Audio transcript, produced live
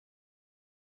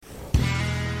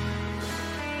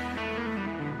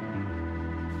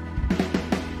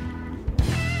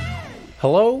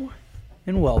Hello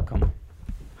and welcome.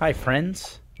 Hi,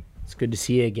 friends. It's good to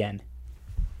see you again.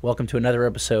 Welcome to another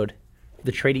episode of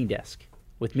The Trading Desk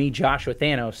with me, Joshua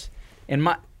Thanos, and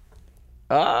my...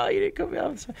 you didn't come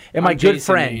out. And my good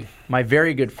Jason friend, Main. my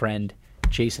very good friend,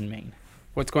 Jason Main.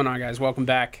 What's going on, guys? Welcome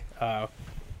back.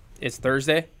 It's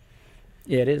Thursday.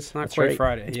 Yeah, it is. Not That's quite right.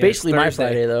 Friday. It's Yeah, basically my Thursday.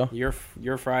 Friday, though.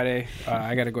 Your Friday.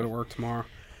 I got to go to work tomorrow.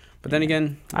 But then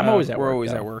again, I'm always at we're work,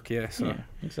 always though. at work. Yeah. So. Yeah,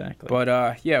 exactly.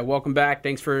 But yeah, welcome back.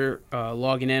 Thanks for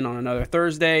logging in on another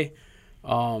Thursday.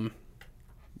 We're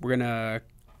gonna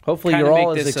hopefully kinda you're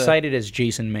all make as this excited as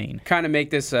Jason Main. kind of make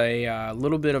this a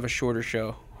little bit of a shorter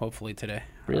show. Hopefully today.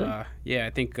 Really? Yeah, I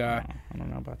think. I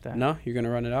don't know about that. No, you're gonna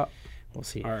run it out. We'll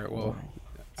see. All right. Well,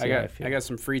 see how I feel. I got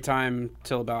some free time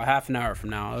till about half an hour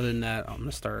from now. Other than that, I'm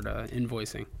gonna start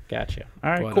invoicing. Gotcha. All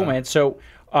right, But, cool, man. So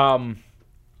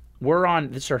we're on.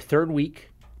 This is our third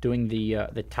week doing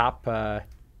the top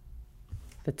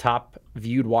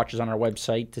viewed watches on our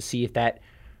website to see if that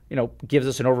gives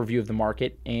us an overview of the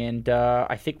market, and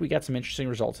I think we got some interesting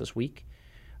results this week.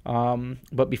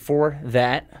 But before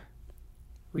that,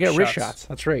 we got wrist shots.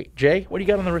 That's right. Jay, what do you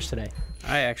got on the wrist today?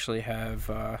 I actually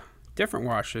have different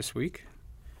watch this week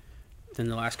than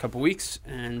the last couple weeks,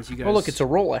 and you guys. Oh, look, it's a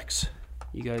Rolex.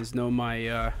 You guys know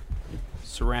my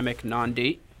ceramic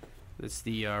non-date. It's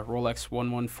the Rolex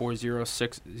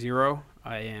 114060.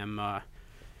 I am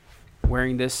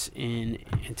wearing this in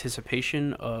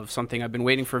anticipation of something I've been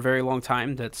waiting for a very long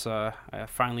time. That's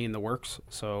finally in the works.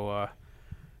 So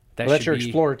That's your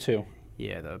Explorer 2.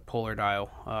 Yeah, the Polar Dial.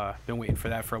 Been waiting for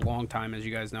that for a long time, as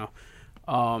you guys know.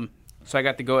 So I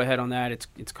got the go-ahead on that.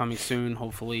 It's coming soon,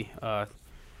 hopefully.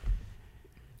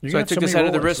 So I took this out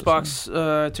of the wrist box.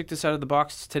 Took this out of the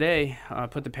box today.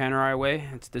 Put the Panerai away.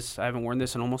 It's this. I haven't worn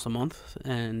this in almost a month,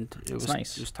 and it was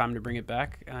nice. It was time to bring it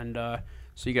back. And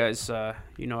so you guys, I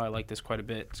like this quite a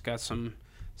bit. It's got some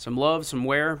love, some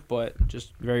wear, but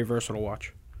just very versatile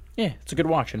watch. Yeah, it's a good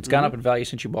watch, and it's gone up in value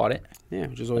since you bought it. Yeah,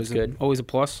 which is always good. Always a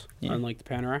plus. Yeah. Unlike the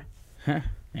Panerai.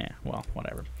 Yeah, well,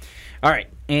 whatever. All right,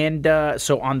 and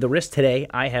so on the wrist today,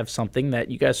 I have something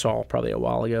that you guys saw probably a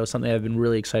while ago, something I've been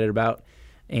really excited about,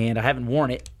 and I haven't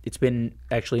worn it. It's been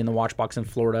actually in the watch box in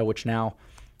Florida, which now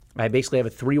I basically have a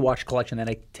 3-watch collection that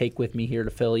I take with me here to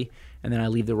Philly, and then I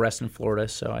leave the rest in Florida,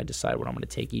 so I decide what I'm going to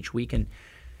take each week.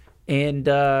 And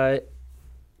I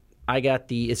got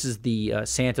this is the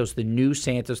Santos, the new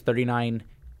Santos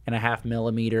 39.5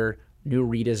 millimeter, new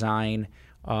redesign.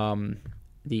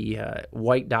 The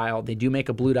white dial. They do make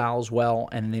a blue dial as well,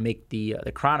 and they make the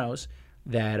chronos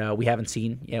that we haven't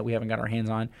seen yet. We haven't got our hands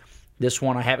on. This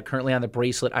one, I have it currently on the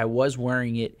bracelet. I was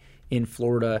wearing it in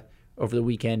Florida over the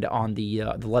weekend on the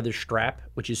leather strap,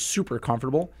 which is super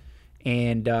comfortable,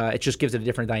 and it just gives it a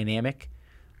different dynamic.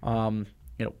 At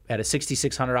a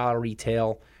 $6,600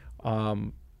 retail,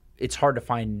 it's hard to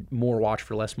find more watch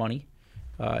for less money.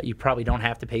 You probably don't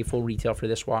have to pay full retail for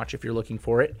this watch if you're looking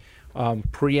for it.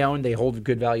 Pre-owned, they hold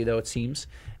good value though, it seems.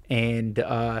 And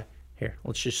here,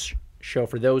 let's just show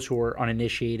for those who are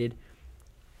uninitiated.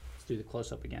 Let's do the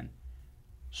close-up again.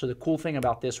 So the cool thing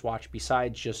about this watch,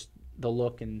 besides just the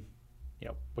look and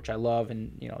which I love,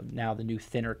 and now the new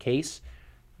thinner case,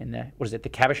 and the the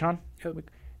Cabochon? The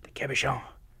Cabochon,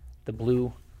 the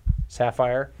blue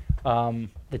sapphire.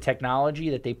 The technology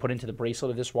that they put into the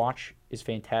bracelet of this watch is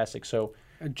fantastic. So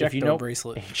Ejecto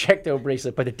bracelet. Ejecto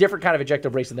bracelet, but a different kind of ejecto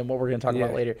bracelet than what we're going to talk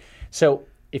about later. So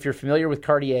if you're familiar with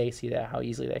Cartier, see that how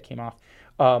easily that came off.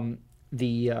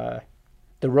 The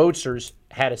Roadsters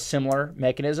had a similar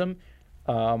mechanism.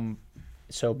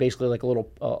 So basically like a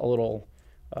little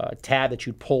tab that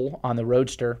you'd pull on the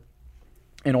Roadster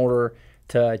in order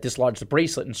to dislodge the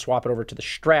bracelet and swap it over to the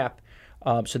strap.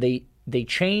 So they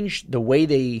changed the way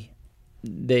the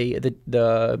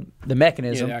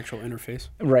mechanism, the actual interface,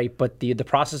 right? But the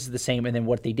process is the same. And then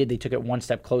what they did, they took it one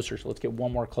step closer. So let's get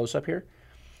one more close up here.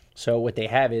 So what they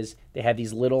have is they have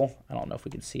these little. I don't know if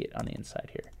we can see it on the inside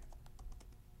here.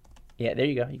 Yeah, there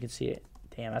you go. You can see it.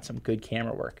 Damn, that's some good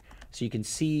camera work. So you can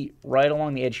see right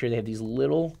along the edge here, they have these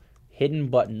little hidden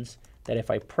buttons that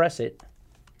if I press it,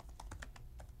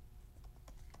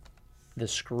 the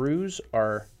screws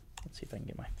are. Let's see if I can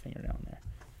get my finger down there.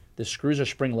 The screws are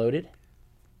spring-loaded.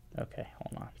 Okay,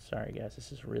 hold on. Sorry, guys.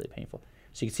 This is really painful.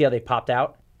 So you can see how they popped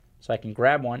out. So I can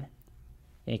grab one,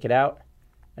 yank it out,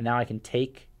 and now I can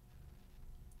take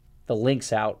the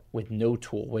links out with no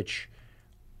tool, which,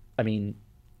 I mean,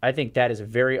 I think that is a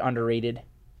very underrated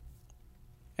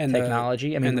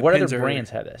technology. I mean, what other brands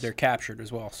have this? They're captured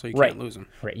as well, so you can't lose them.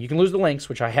 Right. You can lose the links,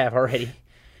 which I have already.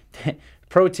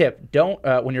 Pro tip: don't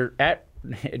when you're at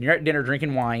dinner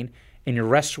drinking wine and your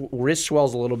wrist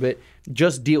swells a little bit,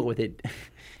 just deal with it.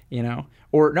 you know.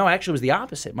 Or no, actually, it was the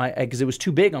opposite. Because it was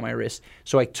too big on my wrist,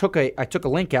 so I took a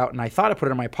link out and I thought I put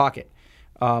it in my pocket.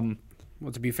 Well,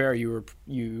 to be fair, you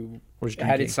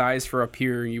had it sized for up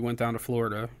here, and you went down to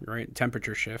Florida, right?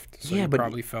 Temperature shift, so yeah, you but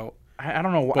probably felt. I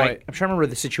don't know. I'm trying to remember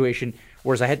the situation,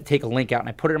 whereas I had to take a link out and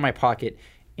I put it in my pocket,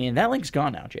 and that link's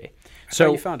gone now, Jay.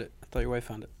 So you found it. I thought your wife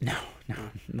found it. No.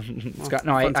 It's got,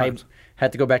 no, I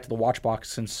had to go back to the watch box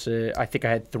since I think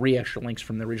I had 3 extra links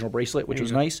from the original bracelet, which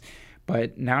was nice,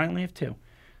 but now I only have 2.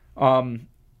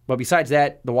 But besides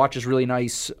that, the watch is really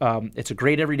nice. It's a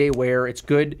great everyday wear. It's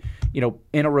good, in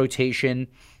a rotation.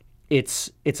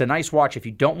 It's a nice watch if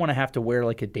you don't want to have to wear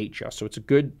like a date just. So it's a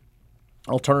good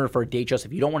alternative for a date just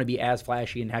if you don't want to be as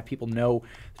flashy and have people know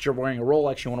that you're wearing a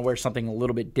Rolex. You want to wear something a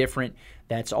little bit different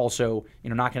that's also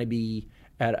not going to be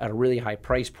at a really high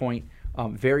price point.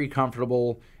 Very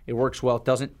comfortable. It works well.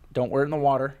 Don't wear it in the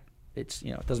water. It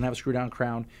doesn't have a screw down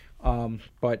crown,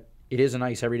 but it is a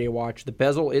nice everyday watch. The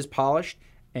bezel is polished,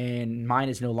 and mine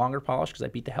is no longer polished because I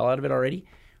beat the hell out of it already.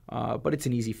 But it's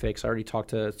an easy fix. I already talked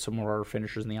to some of our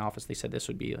finishers in the office. They said this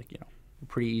would be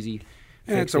pretty easy fix.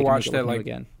 And it's a watch that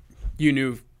again. You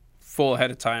knew full ahead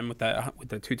of time with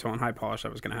the two-tone high polish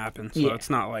that was going to happen. So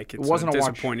it's not like it wasn't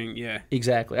disappointing. Watch, yeah,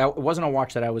 exactly. It wasn't a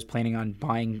watch that I was planning on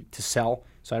buying to sell.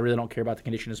 So I really don't care about the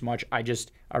condition as much. I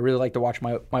really like the watch.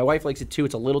 My wife likes it too.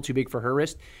 It's a little too big for her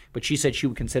wrist, but she said she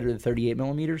would consider the 38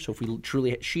 millimeter. So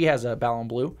she has a Ballon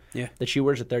Bleu that she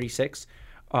wears at 36.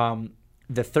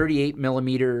 The 38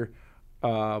 millimeter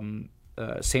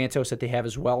Santos that they have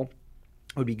as well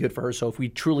would be good for her. So if we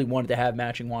truly wanted to have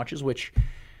matching watches, which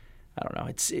I don't know,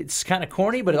 it's kind of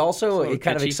corny, but also it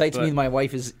kind of excites me. My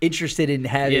wife is interested in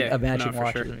having a matching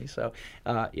watch with me. So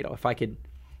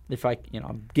if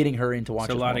I'm getting her into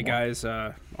watches. So a lot of guys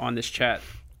on this chat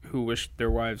who wish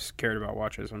their wives cared about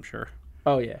watches, I'm sure.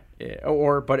 Oh yeah.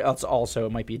 But it's also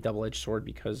it might be a double-edged sword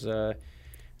because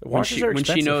watches are expensive. When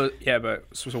she knows, but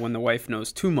so when the wife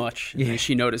knows too much and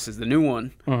she notices the new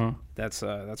one, that's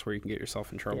where you can get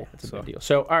yourself in trouble. That's a big deal.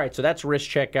 So all right, so that's wrist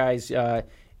check, guys.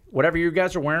 Whatever you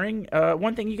guys are wearing,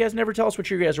 one thing you guys never tell us what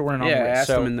you guys are wearing on the wrist.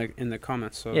 Ask them in the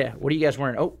comments. So what are you guys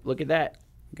wearing? Oh, look at that.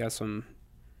 Got some.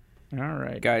 All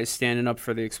right, guys standing up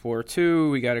for the Explorer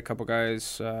 2. We got a couple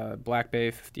guys, Black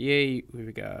Bay 58.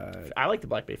 We got. I like the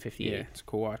Black Bay 58. Yeah, it's a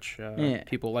cool watch.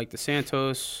 People like the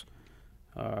Santos.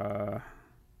 Couple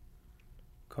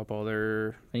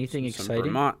other. Anything exciting?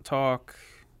 Vermont talk.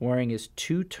 Wearing his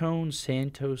two-tone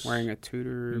Santos. Wearing a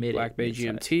Tudor Black Bay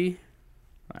GMT.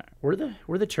 Right. We're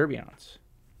the Tourbillons.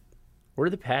 We're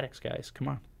the Paddocks, guys. Come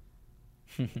on.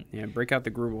 Yeah, break out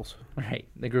the Grubels. Right,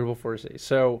 the Grubel Force.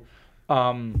 So,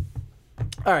 all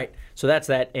right. So that's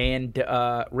that. And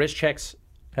wrists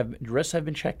have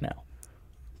been checked now.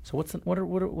 So what's up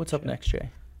next, Jay?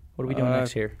 What are we doing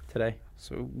next here today?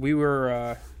 So we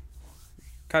were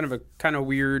kind of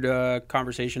weird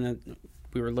conversation that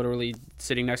we were literally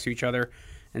sitting next to each other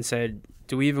and said,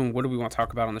 what do we want to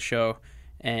talk about on the show?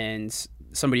 And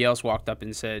somebody else walked up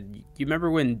and said, you remember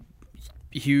when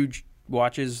huge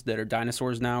watches that are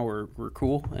dinosaurs now were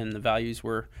cool and the values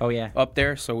were up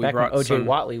there? So we brought when O.J.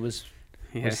 Watley was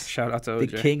shout out to O.J.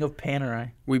 the king of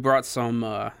Panerai. We brought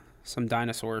some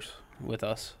dinosaurs with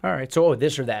us. All right. So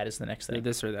this or that is the next thing.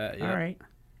 This or that, yeah. All right.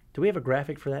 Do we have a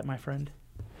graphic for that, my friend?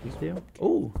 We do.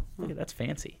 Oh, look at that's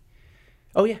fancy.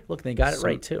 Oh yeah, look, they got it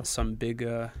right too. Some big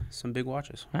watches.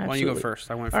 Absolutely. Why don't you go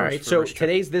first? I went first. All right, so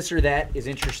today's this or that is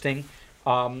interesting.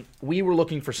 We were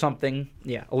looking for something,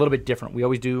 a little bit different. We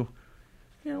always do.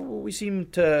 We seem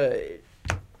to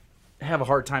have a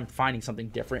hard time finding something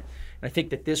different, and I think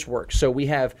that this works. So we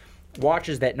have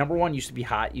watches that, number one, used to be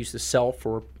hot, used to sell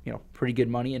for pretty good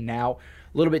money, and now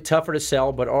a little bit tougher to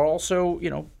sell, but are also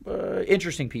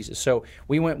interesting pieces. So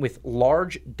we went with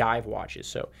large dive watches.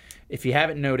 So if you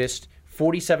haven't noticed,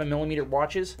 47 millimeter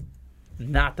watches,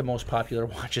 not the most popular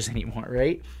watches anymore,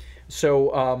 right?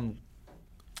 So,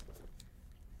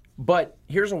 but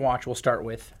here's a watch we'll start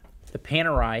with, the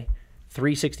Panerai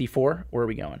 364. Where are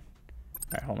we going? All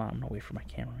right, hold on. I'm going to wait for my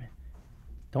cameraman.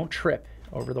 Don't trip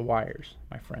over the wires,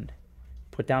 my friend.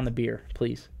 Put down the beer,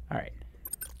 please. All right.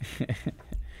 All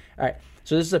right.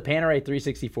 So this is a Panerai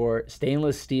 364,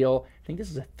 stainless steel. I think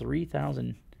this is a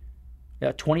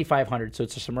 2,500. So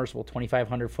it's a submersible,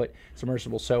 2,500 foot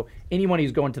submersible. So anyone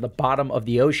who's going to the bottom of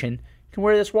the ocean can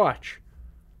wear this watch,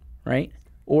 right?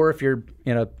 Or if you're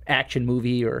in an action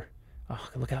movie or,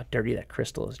 look how dirty that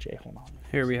crystal is, Jay. Hold on.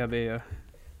 Here we have a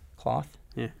cloth.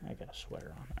 Yeah. I got a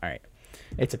sweater on. All right.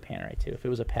 It's a Panerai too. If it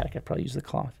was a Patek, I'd probably use the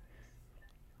cloth.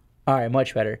 All right,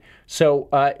 much better. So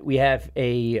we have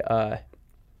a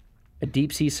a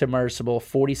deep sea submersible,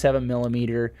 47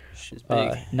 millimeter, She's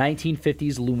big.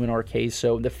 1950s Luminar case.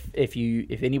 So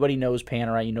if anybody knows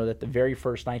Panerai, you know that the very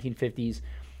first 1950s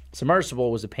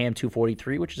submersible was the PAM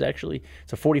 243, which is actually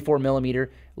it's a 44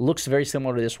 millimeter. Looks very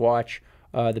similar to this watch.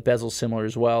 The bezel's similar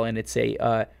as well, and it's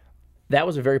that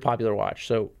was a very popular watch.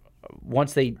 So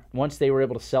once they were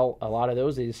able to sell a lot of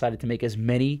those, they decided to make as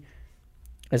many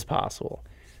as possible.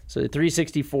 So the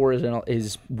 364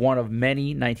 is one of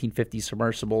many 1950s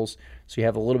submersibles. So you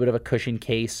have a little bit of a cushion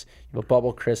case, you have a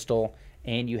bubble crystal,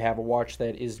 and you have a watch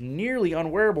that is nearly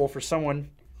unwearable for someone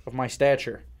of my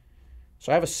stature.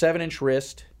 So I have a 7-inch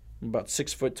wrist. I'm about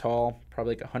 6 foot tall,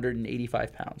 probably like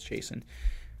 185 pounds, Jason.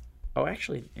 Oh,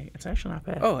 actually, it's actually not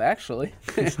bad. Oh, actually.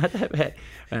 It's not that bad.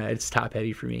 It's top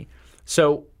heavy for me.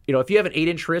 So, if you have an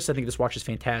 8-inch wrist, I think this watch is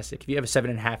fantastic. If you have a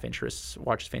 7.5-inch wrist,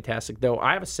 watch is fantastic. Though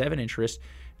I have a 7-inch wrist.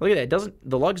 Look at that.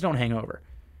 The lugs don't hang over.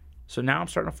 So now I'm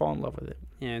starting to fall in love with it.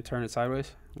 Yeah, turn it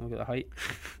sideways. Look at the height.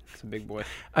 It's a big boy.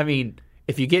 I mean,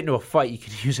 if you get into a fight, you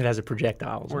can use it as a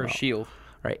projectile as Or well. a shield.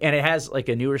 Right. And it has like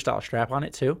a newer style strap on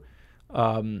it too.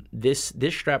 This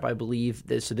strap, I believe,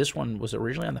 this one was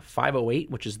originally on the 508,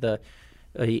 which is the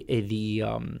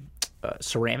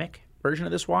ceramic version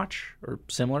of this watch, or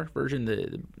similar version.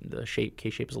 The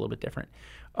case shape is a little bit different.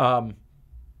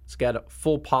 It's got a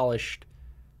full polished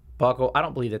buckle. I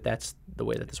don't believe that that's the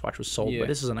way that this watch was sold, but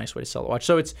this is a nice way to sell the watch.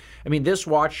 So this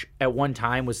watch at one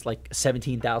time was like a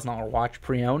 $17,000 watch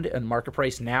pre-owned, and market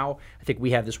price now, I think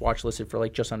we have this watch listed for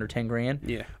like just under 10 grand.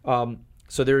 Yeah.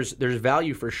 So there's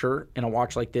value for sure in a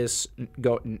watch like this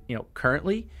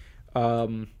currently.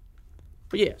 But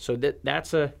yeah, so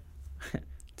that's a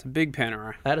it's a big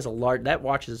Panerai. that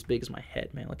watch is as big as my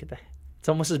head, man. Look at that. It's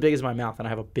almost as big as my mouth, and I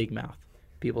have a big mouth,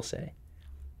 people say.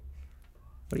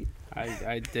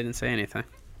 I didn't say anything.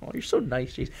 Oh, you're so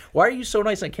nice, Jason. Why are you so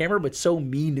nice on camera but so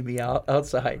mean to me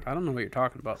outside? I don't know what you're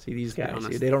talking about. See these guys,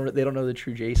 they don't know the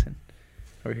true Jason.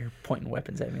 Over here pointing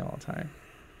weapons at me all the time.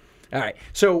 All right,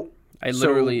 so I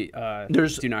literally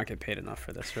do not get paid enough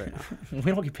for this right now.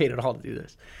 We don't get paid at all to do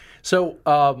this.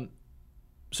 So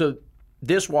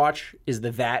this watch is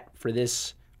the that for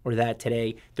this or that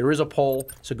today. There is a poll,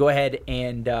 so go ahead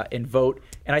and vote.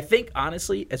 And I think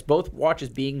honestly, as both watches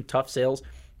being tough sales,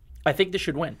 I think this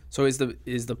should win. So is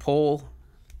the poll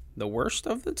the worst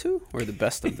of the two or the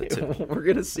best of the two? We're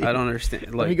gonna see. I don't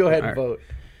understand. Let me go ahead and vote.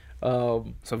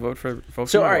 So vote for.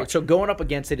 So all right. So going up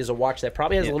against it is a watch that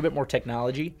probably has a little bit more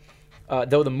technology,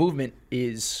 though the movement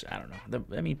is I don't know.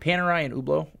 Panerai and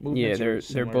Hublot. Yeah, they're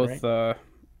similar, both right?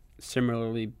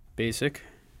 similarly basic,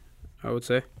 I would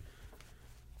say.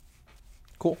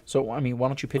 Cool. So why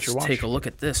don't you pitch your watch? Take a look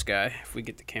at this guy. If we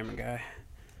get the camera guy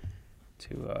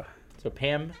to. So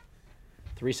PAM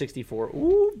 364.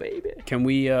 Ooh, baby. Can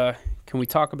we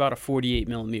talk about a 48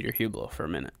 millimeter Hublot for a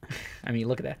minute?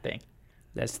 Look at that thing.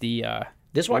 That's the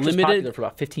this watch was popular for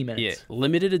about 15 minutes. Yeah,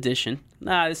 limited edition.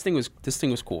 Nah, this thing was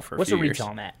cool for a few years. What's the retail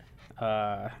on that?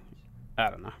 I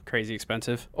don't know. Crazy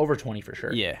expensive. Over 20 for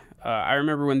sure. Yeah. I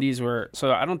remember when these were.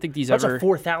 So I don't think these That's ever. a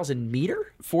 4,000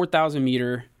 meter. 4,000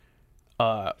 meter.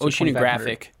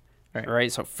 Oceanographic.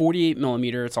 Right. So 48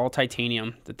 millimeter. It's all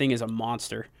titanium. The thing is a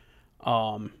monster.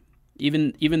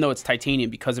 Even though it's titanium,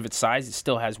 because of its size, it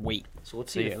still has weight. So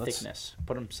let's see the thickness.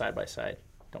 Put them side by side.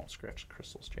 Don't scratch the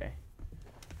crystals, Jay.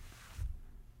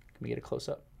 Can we get a close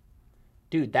up?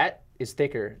 Dude, that is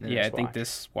thicker than this watch. Think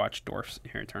this watch dwarfs.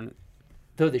 Here, turn it.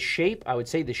 Though the shape, I would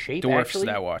say the shape dwarfs actually,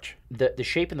 that watch. The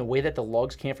shape and the way that the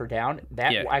lugs camfer down,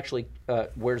 that actually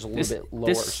wears a little bit lower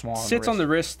or smaller. Sits on the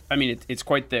wrist. It's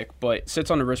quite thick, but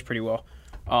sits on the wrist pretty well.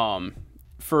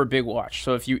 For a big watch.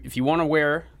 So if you want to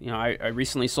wear, I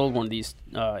recently sold one of these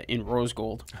in rose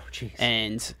gold. Oh, jeez.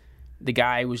 And the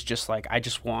guy was just like, I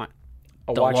just want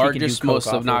the largest,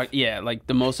 most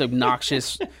the most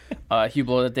obnoxious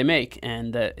Hublot that they make,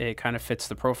 and that it kind of fits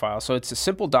the profile. So it's a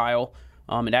simple dial.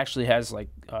 It actually has like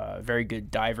very good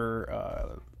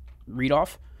diver read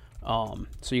off.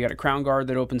 So you got a crown guard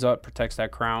that opens up, protects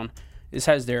that crown. This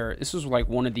was like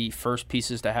one of the first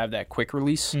pieces to have that quick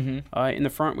release in the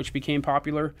front, which became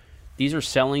popular. These are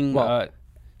selling.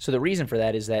 So the reason for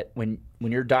that is that when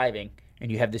you're diving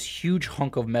and you have this huge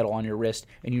hunk of metal on your wrist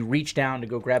and you reach down to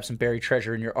go grab some buried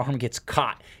treasure and your arm gets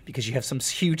caught because you have some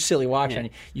huge silly watch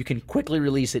on you can quickly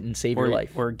release it and save your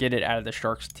life. Or get it out of the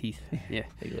shark's teeth. Yeah.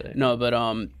 No, but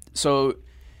so...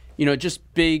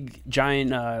 just big,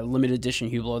 giant, limited edition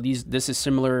Hublot. This is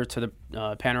similar to the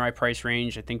Panerai price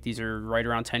range. I think these are right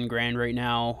around 10 grand right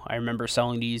now. I remember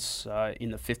selling these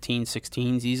in the 15,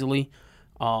 16s easily.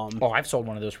 I've sold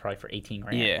one of those probably for 18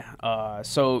 grand. Yeah.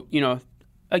 So,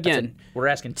 again, we're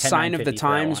asking 10, sign of the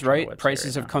times, right?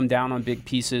 Prices have come down on big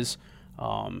pieces.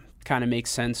 Kind of makes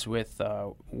sense with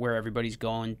where everybody's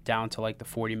going down to like the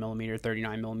 40 millimeter,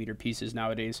 39 millimeter pieces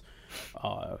nowadays.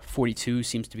 42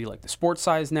 seems to be like the sports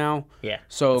size now. Yeah.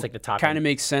 So it's like the top kind end. of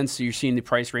makes sense. So you're seeing the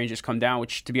price ranges come down,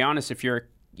 which to be honest, if you're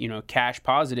cash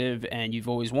positive and you've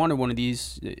always wanted one of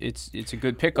these, it's a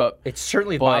good pickup. It's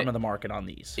certainly the bottom of the market on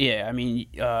these. Yeah, I mean,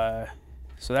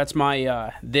 so that's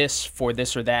my this for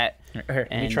this or that. Here,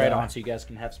 let me try it on so you guys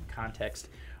can have some context.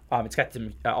 It's got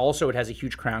some. Also, it has a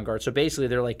huge crown guard. So basically,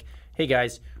 they're like, "Hey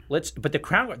guys, but the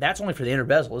crown guard that's only for the inner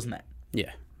bezel, isn't that?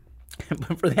 Yeah,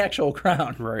 But for the actual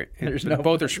crown, right. There's no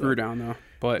both are screw down though,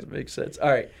 but that makes sense. All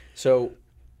right, so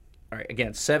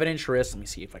again, 7-inch wrist. Let me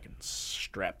see if I can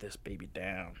strap this baby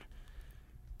down.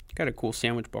 got a cool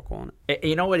sandwich buckle on it.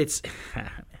 You know what? It's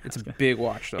a big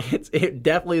watch though. It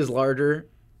definitely is larger.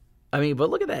 I mean, but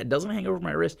look at that. It doesn't hang over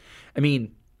my wrist. I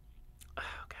mean,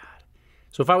 oh god.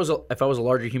 So if I was a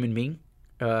larger human being,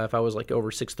 if I was like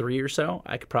over 6'3" or so,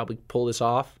 I could probably pull this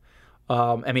off.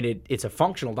 I mean, it's a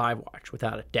functional dive watch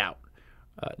without a doubt.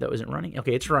 That wasn't running.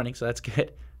 Okay, it's running, so that's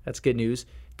good. That's good news.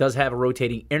 It does have a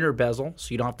rotating inner bezel,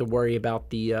 so you don't have to worry about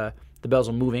the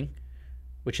bezel moving,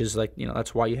 which is like,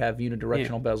 that's why you have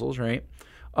unidirectional bezels, right?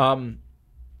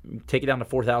 Take it down to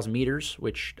 4,000 meters,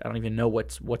 which I don't even know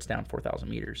what's down 4,000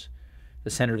 meters. The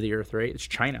center of the Earth, right? It's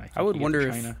China. I think. I would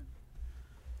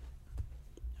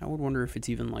wonder if it's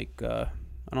even like I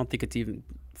don't think it's even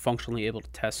functionally able to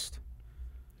test.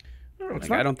 No,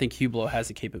 I don't think Hublot has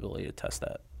the capability to test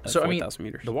that at 4,000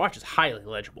 meters. The watch is highly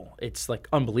legible. It's like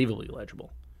unbelievably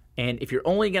legible. And if you're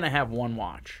only going to have one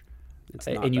watch,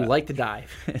 you like to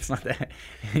dive, it's not that.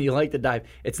 And you like to dive,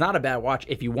 it's not a bad watch.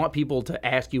 If you want people to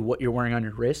ask you what you're wearing on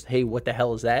your wrist, hey, what the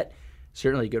hell is that?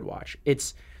 Certainly a good watch.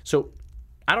 So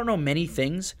I don't know many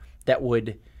things that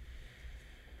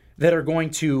are going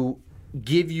to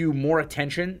give you more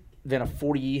attention than a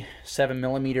 47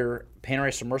 millimeter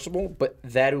Panerai submersible, but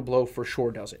that Hublot for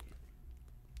sure does it.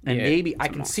 And maybe I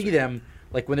can see them,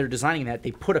 like when they're designing that,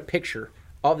 they put a picture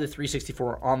of the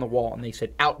 364 on the wall and they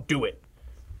said, outdo it.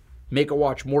 Make a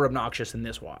watch more obnoxious than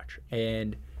this watch.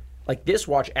 And like this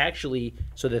watch actually,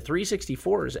 so the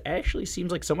 364 actually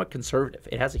seems like somewhat conservative.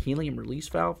 It has a helium release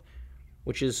valve,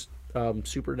 which is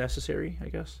super necessary, I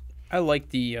guess. I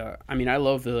like I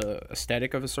love the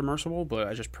aesthetic of a submersible, but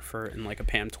I just prefer it in like a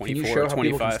PAM 24 can you show or 25. How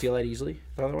people can steal that easily,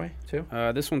 by the way, too?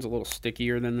 This one's a little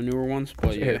stickier than the newer ones,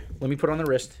 but yeah. Here, let me put it on the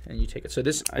wrist, and you take it. So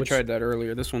this, I tried that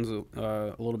earlier. This one's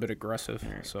a little bit aggressive,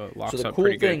 so it locks up pretty good. So the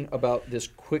cool thing about this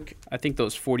quick... I think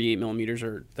those 48 millimeters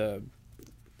are the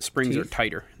springs are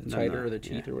tighter. Tighter, or the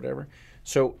teeth or whatever.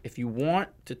 So if you want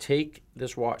to take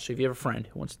this watch, so if you have a friend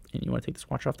who wants, and you want to take this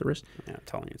watch off the wrist, I'm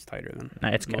telling you, it's tighter than. Nah,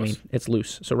 it's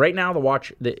loose. So right now the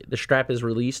watch, the strap is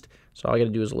released. So all I got to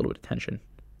do is a little bit of tension.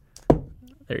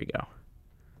 There you go.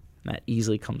 And that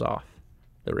easily comes off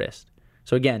the wrist.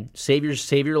 So again, save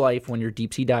your life when you're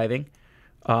deep sea diving,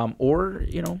 or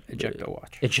Ejecto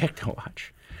watch. Ejecto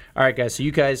watch. All right, guys. So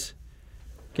you guys,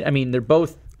 I mean, they're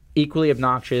both equally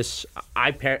obnoxious.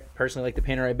 I personally like the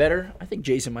Panerai better. I think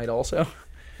Jason might also.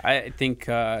 I think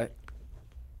I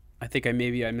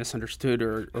misunderstood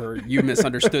or you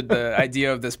misunderstood the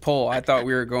idea of this poll. I thought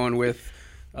we were going with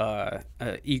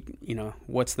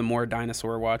what's the more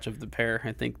dinosaur watch of the pair.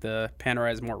 I think the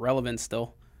Panerai is more relevant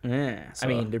still. Yeah, so I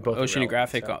mean they're both.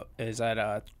 Oceanographic is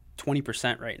at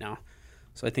 20% right now.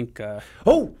 So I think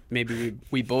maybe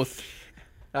we both.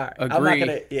 All right. Agree. I'm not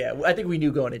gonna. Yeah, I think we knew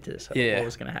going into this what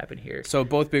was gonna happen here. So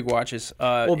both big watches.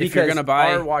 Because if you're gonna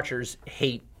buy,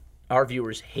 our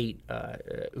viewers hate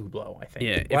Hublot. I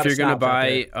think. Yeah, if you're gonna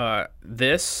buy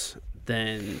this,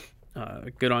 then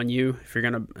good on you. If you're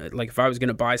gonna if I was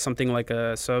gonna buy something like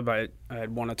a sub, I'd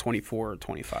want a 24 or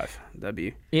 25. That'd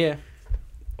be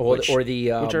which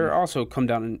are also come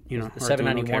down in the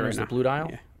 791 is the blue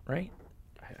dial, right?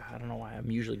 I don't know why I'm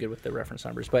usually good with the reference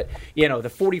numbers, but the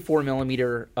 44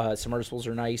 millimeter submersibles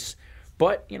are nice.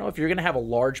 But if you're gonna have a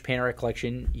large Panerai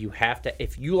collection, you have to.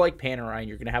 If you like Panerai and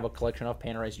you're gonna have a collection of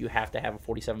Panerais, you have to have a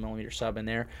 47 millimeter sub in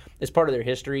there. It's part of their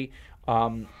history.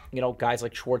 Guys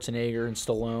like Schwarzenegger and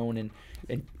Stallone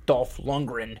and Dolph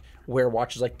Lundgren wear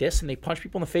watches like this, and they punch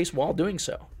people in the face while doing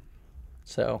so.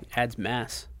 So adds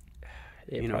mass.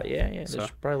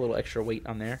 There's probably a little extra weight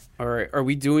on there. All right, are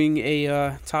we doing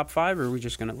a top 5, or are we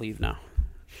just gonna leave now?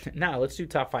 No, let's do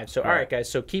top 5. So all right,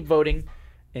 guys. So keep voting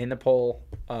in the poll.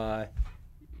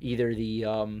 Either the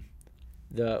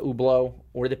Hublot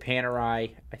or the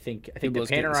Panerai. I think Hublot's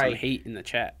the Panerai. Some hate in the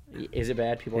chat. Is it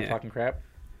bad? People are talking crap.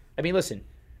 I mean, listen.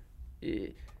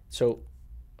 So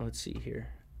let's see here.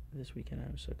 This weekend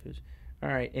I was so good. All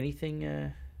right. Anything?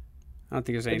 I don't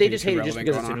think there's anything. They just hate it just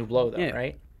because it's a Hublot, though,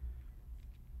 right?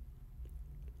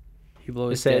 People It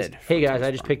always says, did. "Hey guys,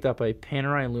 I just picked up a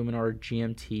Panerai Luminar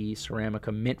GMT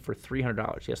Ceramica mint for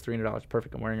 $300. Yes, $300.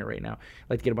 Perfect. I'm wearing it right now. I'd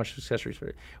like to get a bunch of accessories for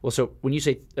it." Well, so when you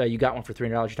say you got one for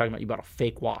 $300, you're talking about you bought a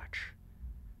fake watch.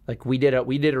 Like we did a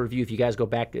review. If you guys go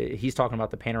back, he's talking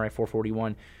about the Panerai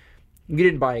 441. You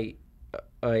didn't buy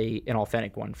an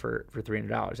authentic one for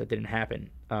 $300. That didn't happen.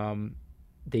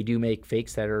 They do make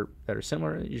fakes that are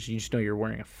similar. You just know you're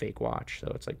wearing a fake watch.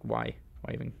 So it's like, why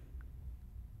even?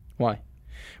 Why?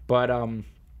 But all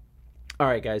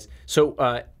right, guys.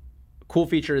 So cool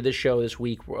feature of this show this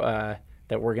week that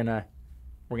we're gonna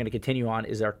continue on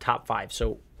is our top 5.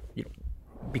 So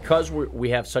because we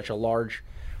have such a large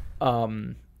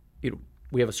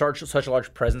we have such a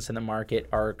large presence in the market.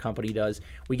 Our company does.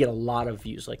 We get a lot of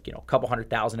views, like a couple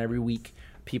 100,000 every week.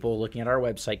 People looking at our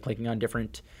website, clicking on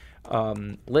different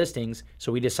listings.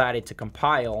 So we decided to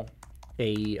compile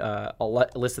a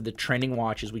list of the trending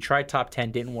watches. We tried top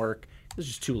 10, didn't work. It was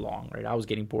just too long, right? I was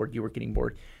getting bored. You were getting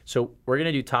bored. So we're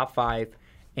gonna do top 5,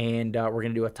 and we're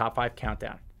gonna do a top 5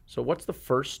 countdown. So what's the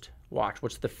first watch?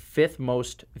 What's the 5th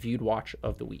most viewed watch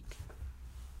of the week?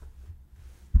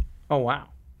 Oh wow.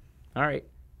 All right.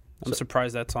 I'm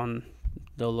surprised that's on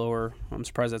the lower. I'm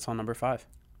surprised that's on number 5.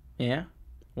 Yeah.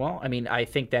 Well, I mean, I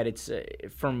think that it's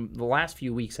from the last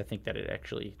few weeks. I think that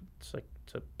it's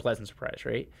a pleasant surprise,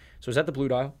 right? So is that the Blue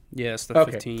Dial? Yes, the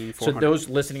 15400. So those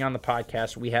listening on the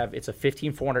podcast, it's a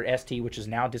 15400 ST, which is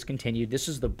now discontinued. This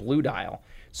is the Blue Dial.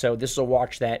 So this is a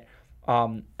watch that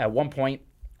at one point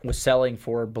was selling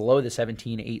for below the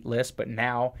 17.8 list, but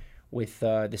now with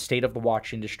the state of the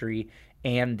watch industry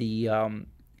and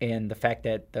the fact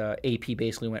that the AP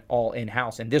basically went all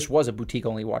in-house, and this was a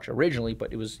boutique-only watch originally,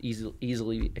 but it was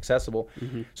easily accessible.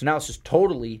 Mm-hmm. So now it's just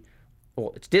totally,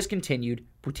 it's discontinued,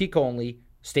 boutique-only,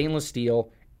 stainless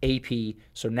steel, AP.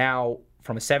 So now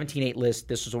from a 17.8 list,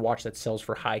 this is a watch that sells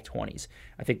for high 20s.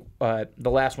 I think the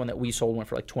last one that we sold went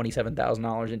for like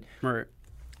 $27,000, and right.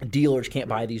 Dealers can't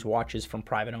buy these watches from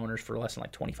private owners for less than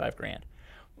like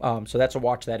 $25,000. So that's a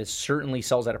watch that certainly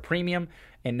sells at a premium,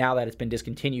 and now that it's been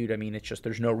discontinued, I mean, it's just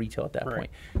there's no retail at that point.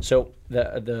 So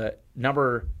the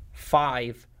number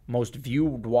 5 most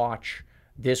viewed watch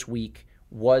this week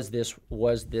was this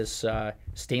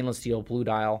stainless steel Blue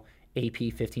Dial AP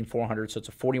 15400. So it's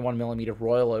a 41 millimeter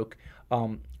Royal Oak.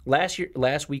 Last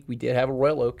week we did have a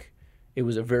Royal Oak. It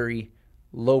was a very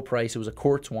low price. It was a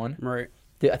quartz one. Right.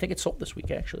 I think it sold this week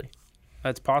actually.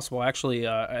 That's possible. Actually,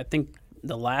 I think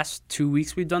the last 2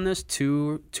 weeks we've done this,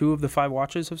 two of the 5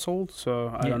 watches have sold.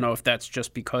 So I don't know if that's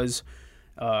just because,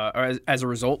 or as a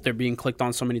result, they're being clicked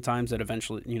on so many times that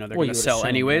eventually, they're going to sell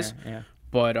anyways. Yeah.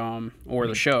 But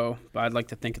the show. But I'd like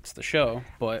to think it's the show.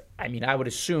 But I mean, I would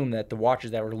assume that the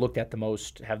watches that were looked at the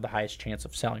most have the highest chance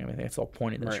of selling. I mean, that's the whole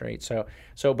point of this, right?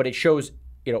 So, but it shows.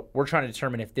 We're trying to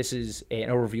determine if this is an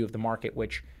overview of the market,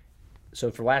 which. So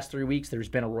for the last 3 weeks, there's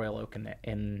been a Royal Oak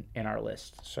in our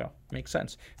list. So it makes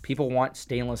sense. People want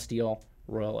stainless steel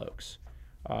Royal Oaks.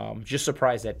 Just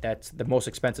surprised that that's the most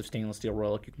expensive stainless steel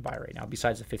Royal Oak you can buy right now,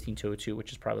 besides the 15202,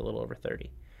 which is probably a little over $30.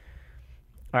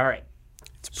 All right.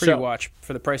 It's a pretty watch.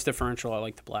 For the price differential, I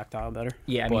like the Black Dial better.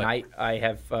 Yeah, I mean, I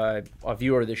have a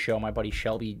viewer of the show, my buddy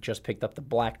Shelby, just picked up the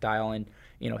Black Dial, and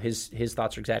his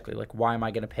thoughts are exactly like, why am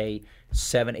I going to pay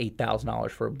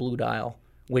 $7,000-$8,000 for a Blue Dial?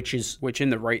 Which in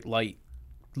the right light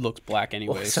looks black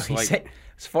anyways. Well, so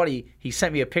it's funny. He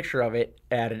sent me a picture of it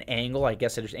at an angle. I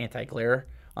guess there's anti-glare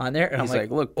on there. And he's I'm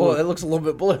like, look, blue. Oh, it looks a little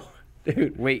bit blue.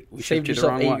 Dude, wait, we saved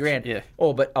yourself $8,000. Yeah.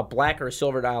 Oh, but a black or a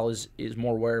silver dial is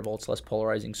more wearable. It's less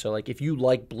polarizing. So like if you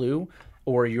like blue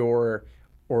or you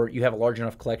have a large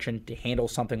enough collection to handle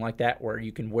something like that where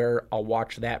you can wear a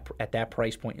watch that at that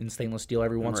price point in stainless steel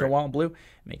every once in a while in blue, it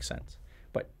makes sense.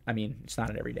 But I mean, it's not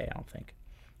an everyday, I don't think.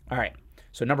 All right.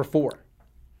 So number 4.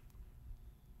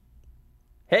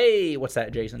 Hey, what's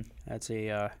that, Jason? That's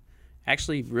a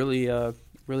actually really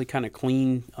kind of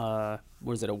clean.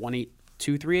 What is it? A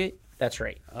 18238? That's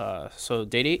right. So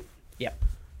date 8. Yeah.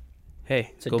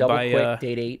 Hey, it's a double quick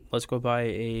date 8. Let's go buy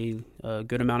a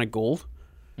good amount of gold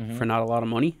for not a lot of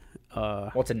money.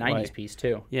 Well, it's a 90s piece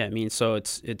too. Yeah, I mean, so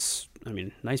it's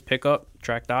nice pickup,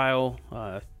 track dial.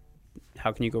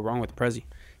 How can you go wrong with the Prezi?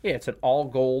 Yeah, it's an all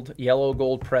gold, yellow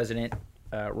gold President.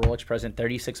 Rolex President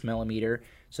 36 millimeter.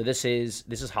 So this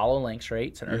is hollow links, right?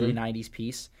 It's an early 90s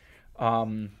piece.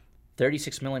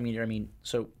 36 millimeter. I mean,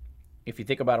 so if you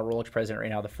think about a Rolex President right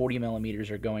now, the 40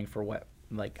 millimeters are going for what,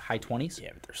 like high 20s?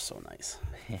 Yeah, but they're so nice.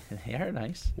 They are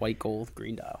nice. White gold,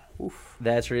 green dial. Oof.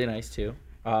 That's really nice too.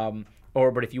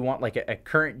 But if you want like a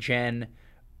current gen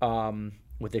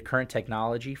with the current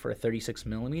technology for a 36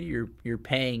 millimeter, you're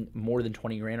paying more than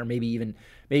 $20,000, or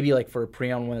maybe like for a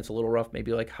pre-owned one that's a little rough,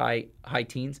 maybe like high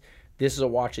teens. this is a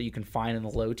watch that you can find in the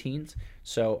low teens.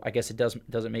 So I guess it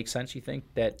doesn't make sense, you think,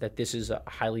 that this is a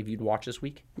highly viewed watch this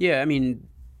week? Yeah, I mean,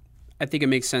 I think it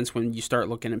makes sense when you start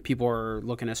looking and people are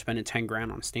looking at spending 10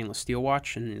 grand on a stainless steel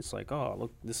watch, and it's like, oh,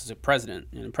 look, this is a president,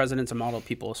 and a president's a model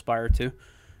people aspire to.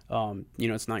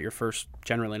 It's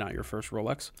generally not your first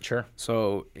Rolex. Sure.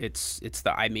 So it's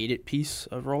the I made it piece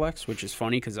of Rolex, which is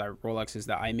funny because Rolex is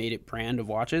the I made it brand of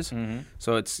watches. Mm-hmm.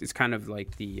 So it's kind of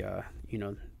like the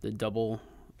the double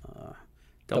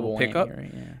pickup.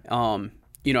 Right, yeah.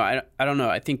 I don't know.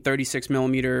 I think 36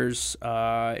 millimeters.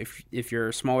 If you're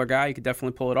a smaller guy, you could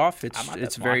definitely pull it off.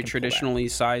 It's very traditionally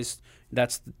sized.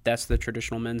 That's the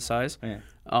traditional men's size. Yeah.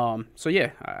 So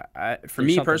yeah, for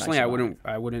me personally, nice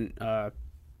I wouldn't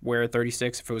wear a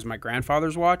 36 if it was my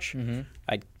grandfather's watch. Mm-hmm.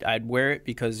 I'd wear it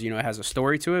because it has a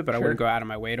story to it, but I wouldn't go out of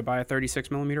my way to buy a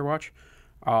 36 millimeter watch.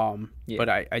 But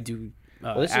I do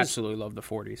absolutely love the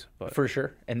 40s. But for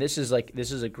sure, and this is a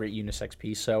great unisex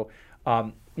piece. So.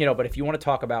 But if you want to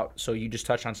talk about, so you just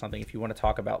touched on something. If you want to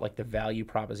talk about like the value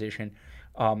proposition,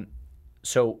 a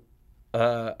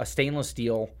stainless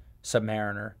steel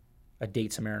Submariner, a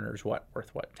date Submariner is worth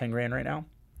 10 grand right now?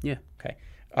 Yeah. Okay.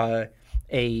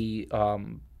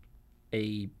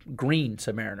 A green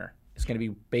Submariner is going to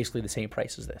be basically the same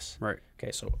price as this. Right.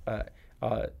 Okay. So,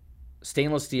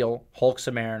 stainless steel Hulk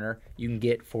Submariner you can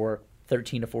get for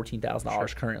 $13,000 to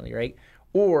 $14,000 currently, right?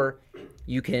 Or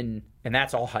you can, and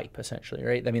that's all hype essentially,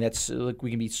 right? I mean, that's we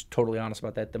can be totally honest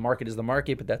about that. The market is the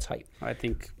market, but that's hype. I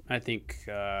think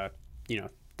 30%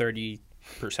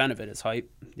 of it is hype.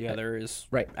 The other is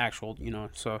actual,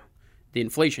 so the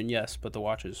inflation, yes, but the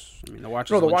watch is a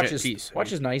legit piece.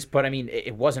 Watch is nice, but I mean,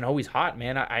 it wasn't always hot,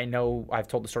 man. I know I've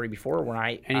told the story before when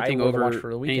I over the watch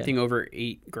for the weekend. Anything over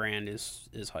 $8,000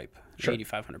 is hype. Sure.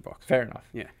 $8,500. Fair enough.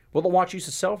 Yeah. Well, the watch used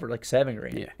to sell for like $7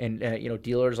 grand. Yeah. And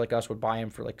dealers like us would buy them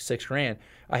for like $6 grand.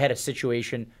 I had a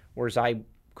situation where I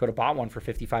could have bought one for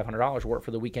 $5,500. Wore it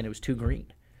for the weekend. It was $2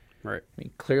 grand. Right. I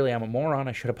mean, clearly I'm a moron.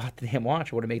 I should have bought the damn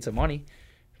watch. I would have made some money.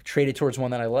 Traded towards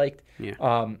one that I liked.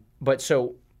 Yeah. But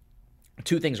so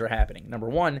two things are happening. Number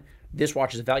one, this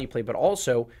watch is a value play, but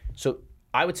also, so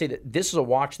I would say that this is a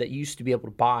watch that you used to be able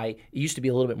to buy. It used to be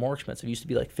a little bit more expensive. It used to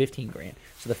be like 15 grand.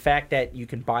 So the fact that you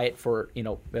can buy it for,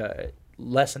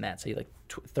 less than that, say like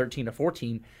 13 to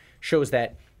 14, shows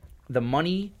that the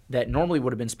money that normally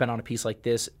would have been spent on a piece like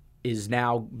this is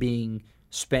now being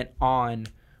spent on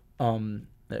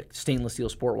stainless steel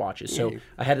sport watches. So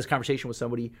I had this conversation with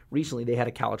somebody recently. They had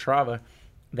a Calatrava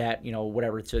that,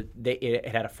 it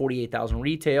had a 48,000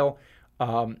 retail.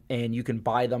 And you can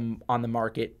buy them on the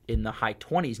market in the high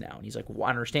 20s now. And he's like, well,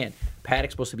 I understand.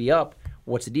 Patek's supposed to be up.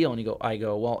 What's the deal? And I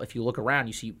go, well, if you look around,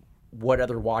 you see what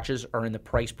other watches are in the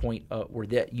price point where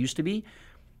that used to be.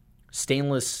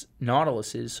 Stainless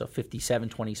Nautiluses, so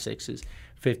 5726s,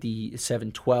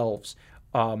 5712s,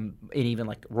 and even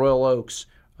like Royal Oaks,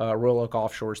 Royal Oak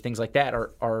Offshores, things like that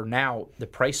are now, the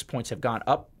price points have gone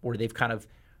up where they've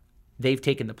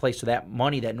taken the place. So that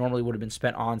money that normally would have been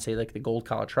spent on, say, like the gold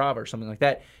Calatrava or something like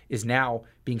that, is now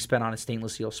being spent on a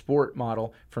stainless steel sport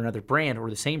model for another brand or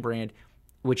the same brand,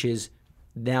 which is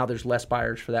now there's less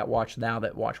buyers for that watch. Now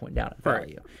that watch went down in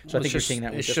value. So I think you're seeing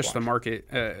that with this watch. It's just the market,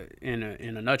 in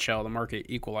a nutshell, the market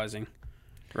equalizing,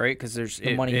 right? Because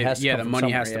the money has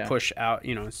to push out,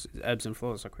 it's ebbs and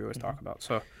flows like we always talk about.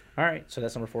 So, all right, so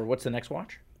that's number 4. What's the next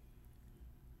watch?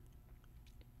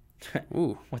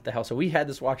 Ooh, what the hell? So we had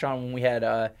this watch on when we had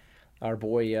our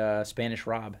boy Spanish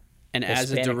Rob, and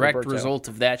as a direct result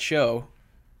of that show,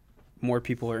 more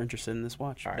people are interested in this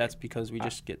watch. Right. That's because we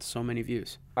just get so many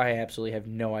views. I absolutely have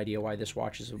no idea why this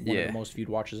watch is one of the most viewed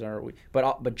watches.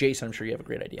 But Jason, I'm sure you have a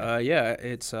great idea.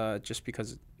 It's just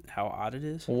because how odd it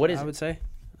is. Well, what is I would say,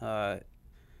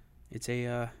 it's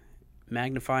a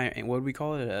magnifying. What do we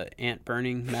call it? An ant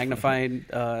burning magnifying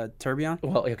tourbillon.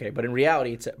 Well, okay, but in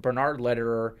reality, it's a Bernard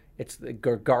Lederer. It's the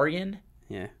Gagarin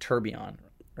tourbillon,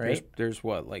 right? There's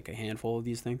what, like a handful of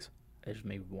these things? There's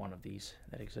maybe one of these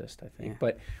that exist, I think. Yeah.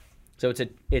 But so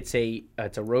it's a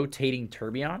rotating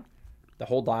tourbillon. The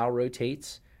whole dial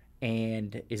rotates,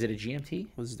 and is it a GMT?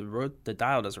 The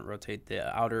dial doesn't rotate.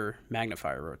 The outer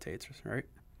magnifier rotates, right?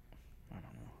 I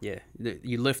don't know. Yeah,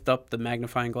 you lift up the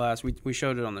magnifying glass. We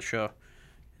showed it on the show,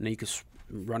 and then you can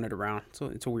run it around. So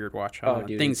it's a weird watch.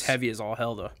 Dude, thing's heavy as all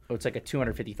hell, though. Oh, it's like a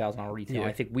 $250,000 retail. Yeah.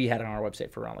 I think we had it on our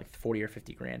website for around like 40 or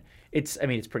 50 grand. It's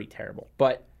pretty terrible,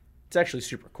 but it's actually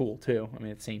super cool too. I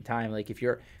mean, at the same time, like if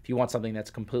you want something that's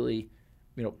completely,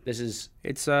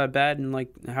 it's bad in like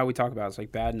how we talk about it. It's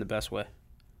like bad in the best way.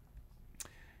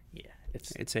 Yeah,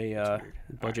 it's a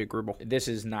budget gribble. This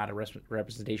is not a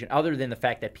representation, other than the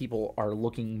fact that people are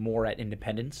looking more at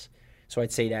independence. So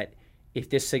I'd say that if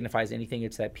this signifies anything,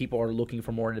 it's that people are looking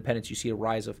for more independence. You see a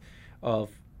rise of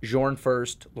Journe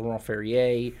first, Laurent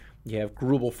Ferrier. You have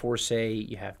Grubel Forsey.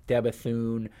 You have De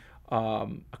Bethune,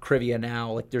 Akrivia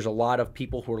now. Like, there's a lot of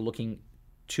people who are looking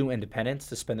to independence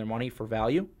to spend their money for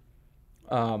value,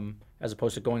 as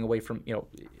opposed to going away from,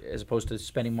 as opposed to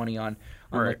spending money on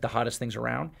Right. like the hottest things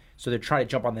around. So they're trying to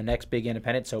jump on the next big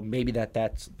independent. So maybe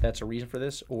that's a reason for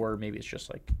this, or maybe it's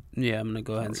just like, Yeah, I'm gonna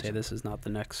go ahead and say this is not the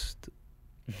next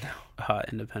hot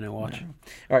independent watch. no.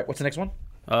 All right, what's the next one?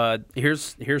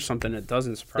 Here's something that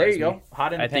doesn't surprise There me. you go,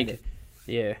 hot independent. I think,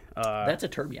 yeah. That's a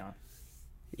Tourbillon.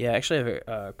 Yeah, actually, I have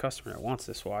a customer that wants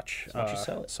this watch. So why don't you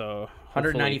sell it? So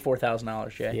 $194,000,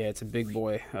 Jay. yeah, it's a big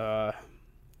boy.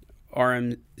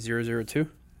 RM002,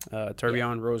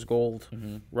 Tourbillon, rose gold,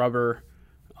 rubber.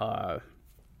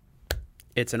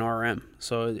 It's an RM,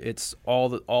 so it's all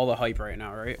the hype right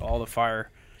now, right? All the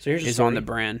fire So here's is on the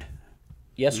brand.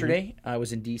 Yesterday, I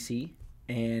was in DC,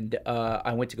 and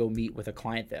I went to go meet with a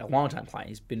longtime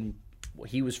client.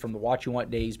 He was from the Watch You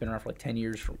Want day. He's been around for like 10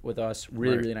 years with us.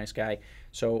 Really, Right. really nice guy.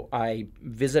 So I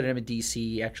visited him in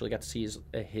DC. Actually got to see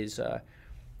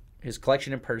his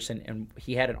collection in person, and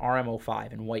he had an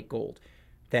RM05 in white gold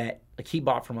that like he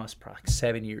bought from us probably like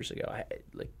 7 years ago. I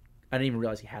didn't even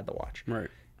realize he had the watch. Right.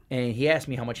 And he asked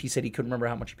me how much. He said he couldn't remember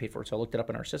how much he paid for it, so I looked it up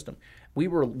in our system. We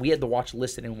had the watch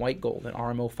listed in white gold, an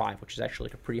RM05, which is actually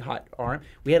like a pretty hot RM.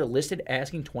 We had it listed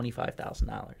asking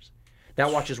 $25,000. That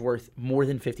watch is worth more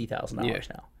than $50,000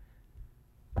 now.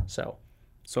 So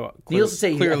needless to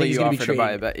say, clearly he's you going to be offered to trading.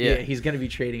 buy it, but yeah. He's going to be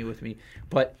trading it with me.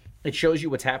 But it shows you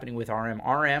what's happening with RM.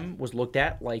 RM was looked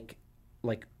at like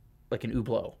an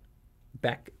Hublot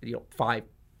back 5-7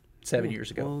 years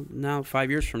ago. Well, now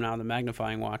 5 years from now, the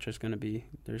magnifying watch is going to be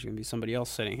there's going to be somebody else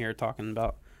sitting here talking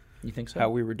about You think so? how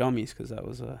we were dummies because that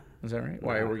was Is that right?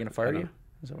 Why are we going to I fire don't you?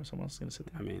 Is that why someone else is going to sit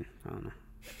there? I mean, I don't know,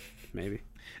 maybe.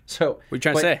 So What are you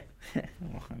trying to say?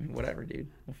 Well, I mean, whatever, dude.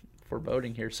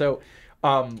 Foreboding here. So,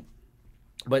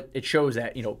 but it shows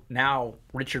that now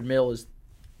Richard Mille is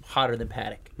hotter than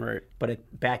Paddock. Right.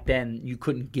 But back then you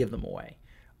couldn't give them away.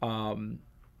 And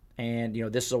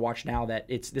this is a watch now that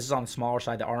this is on the smaller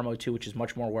side, the RM02, which is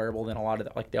much more wearable than a lot of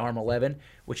the RM11,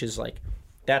 which is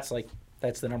that's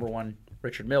the number one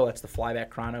Richard Mille. That's the flyback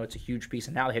chrono. It's a huge piece,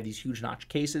 and now they have these huge notch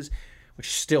cases, which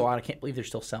is still I can't believe they're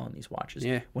still selling these watches.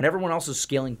 Yeah. When everyone else is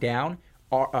scaling down,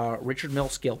 Richard Mille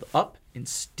scaled up and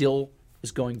still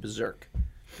is going berserk.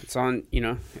 It's on.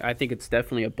 I think it's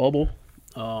definitely a bubble.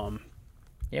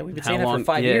 Yeah, we've been saying that for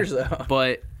 5 years though.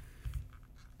 But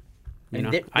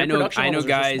And their I know production levels are so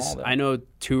guys. small, though. I know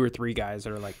 2 or 3 guys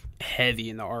that are like heavy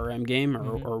in the RM game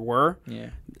or were. Yeah.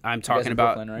 I'm guys talking in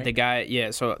about Brooklyn, right? the guy.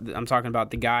 Yeah, so I'm talking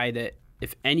about the guy that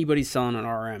if anybody's selling an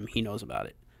RM, he knows about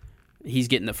it. He's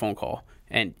getting the phone call,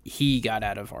 and he got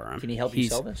out of RM. Can he help you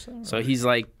sell this? Though, So he's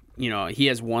like, he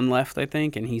has one left, I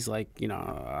think, and he's like,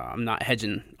 I'm not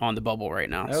hedging on the bubble right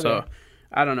now. Okay. So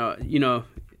I don't know.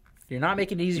 You're not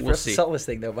making it easy for We'll us see. to sell this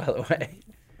thing, though. By the way,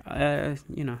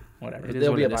 whatever. it is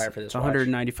There'll what be a it is. buyer for this It's a watch.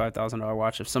 $195,000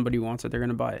 watch. If somebody wants it, they're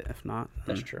gonna buy it. If not,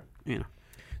 That's then, true.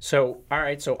 So all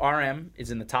right. So RM is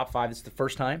in the top 5. It's the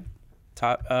first time.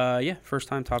 First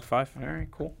time top 5. All right,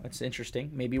 cool. That's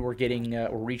interesting. Maybe we're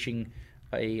reaching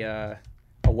a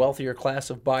wealthier class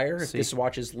of buyer if See. this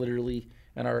watch is literally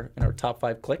in our top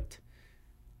 5 clicked,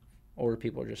 or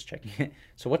people are just checking it.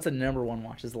 So what's the number one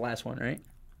watch? This is the last one, right?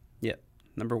 Yeah,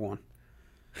 number 1.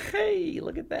 Hey,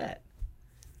 look at that.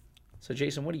 So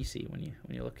Jason, what do you see when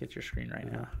you look at your screen right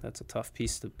Yeah, now? that's a tough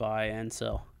piece to buy and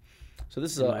sell. So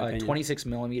this is In my a opinion. 26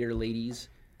 millimeter ladies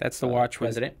That's the watch. When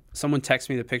president. someone texts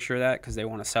me the picture of that because they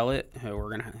want to sell it. We're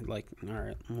gonna all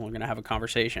right, we're gonna have a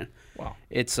conversation. Wow,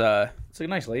 It's it's a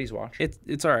nice ladies watch.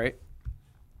 it's all right.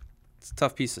 It's a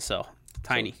tough piece to sell.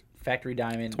 Tiny. Factory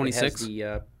diamond. 26? It has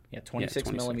the 26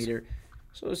 26. millimeter.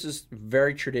 So this is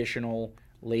very traditional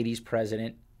ladies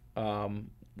president.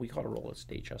 We call it a Rolex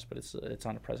Datejust, but it's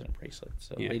on a president bracelet.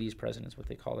 So Yeah. ladies president is what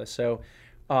they call this. So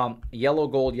yellow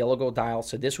gold dial.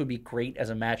 So this would be great as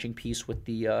a matching piece with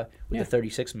the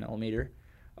 36 millimeter.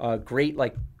 Great,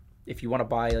 like if you want to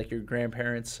buy like your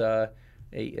grandparents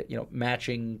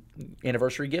matching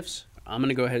anniversary gifts. I'm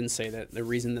gonna go ahead and say that the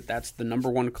reason that's the number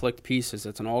 1 clicked piece is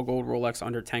it's an all gold Rolex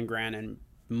under 10 grand, and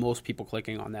most people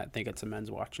clicking on that think it's a men's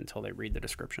watch until they read the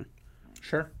description.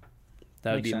 Sure.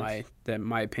 That would Makes be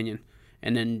my opinion.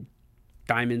 And then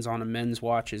diamonds on a men's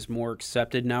watch is more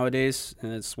accepted nowadays,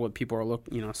 and it's what people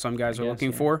are some guys are guess,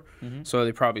 looking yeah. for. Mm-hmm. So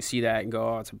they probably see that and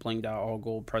go, "Oh, it's a blinged out all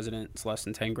gold president. It's less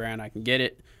than 10 grand. I can get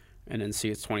it." And then see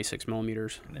it's 26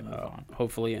 millimeters, And then move on.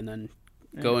 hopefully, and then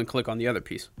go and click on the other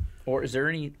piece. Or is there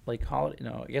any like holiday?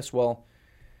 No, I guess. Well,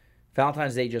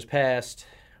 Valentine's Day just passed.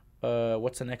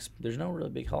 what's the next? There's no really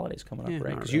big holidays coming up, Yeah, right?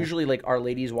 not Because really. usually, like, our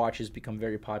ladies' watches become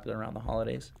very popular around the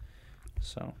holidays.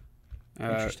 So,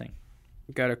 interesting.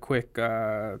 Got a quick,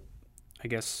 I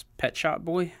guess, Pet Shop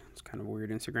Boy. It's kind of a weird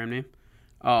Instagram name.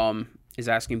 Is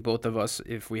asking both of us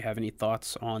if we have any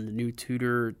thoughts on the new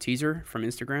Tudor teaser from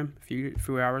Instagram a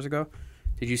few hours ago.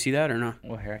 Did you see that or not?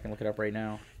 Well, here, I can look it up right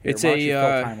now. It's why don't you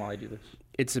fill a, time while I do this.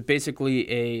 It's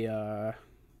basically a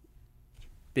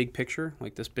big picture,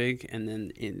 like this big, and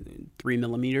then in 3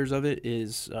 millimeters of it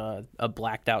is a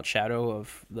blacked out shadow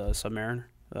of the Submariner,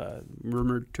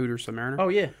 rumored Tudor Submariner. Oh,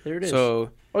 yeah, there it is.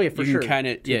 So oh, yeah, for you sure. can kind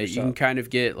of Tudor you can sub. kind of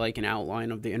get like an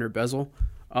outline of the inner bezel.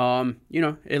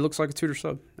 It looks like a Tudor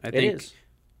sub. I think. It is.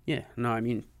 Yeah. No, I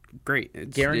mean,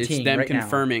 great. Guaranteeing it's them right now.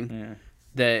 confirming Yeah.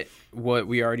 that what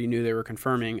we already knew they were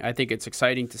confirming. I think it's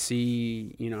exciting to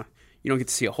see. You don't get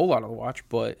to see a whole lot of the watch,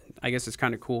 but I guess it's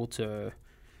kind of cool to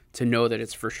know that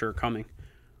it's for sure coming.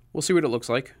 We'll see what it looks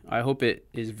like. I hope it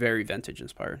is very vintage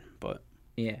inspired, but.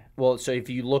 Yeah. Well, so if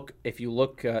you look,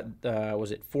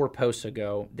 was it 4 posts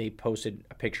ago? They posted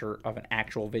a picture of an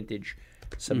actual vintage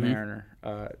Submariner,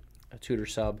 a Tudor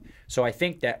sub. So I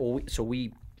think that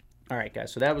all right,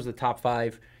 guys. So that was the top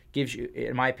 5. Gives you,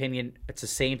 in my opinion, it's the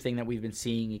same thing that we've been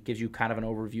seeing. It gives you kind of an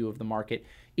overview of the market.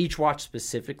 Each watch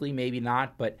specifically, maybe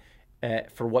not, but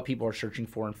for what people are searching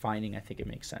for and finding, I think it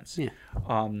makes sense. Yeah.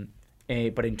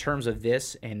 But in terms of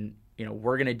this, and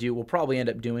we'll probably end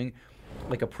up doing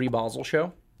like a pre-Basel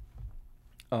show,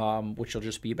 which will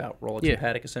just be about Rolex and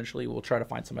Patek essentially. We'll try to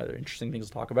find some other interesting things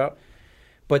to talk about.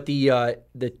 But the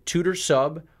Tudor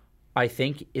sub, I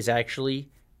think, is actually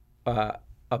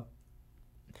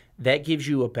that gives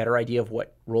you a better idea of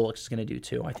what Rolex is going to do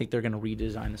too. I think they're going to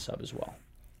redesign the sub as well.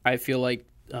 I feel like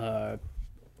the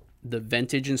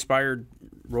vintage-inspired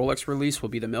Rolex release will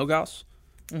be the Milgauss,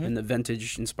 and the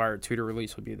vintage-inspired Tudor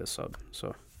release will be the sub.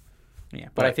 So, yeah,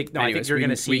 but I think anyways, you're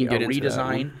going to see a get into that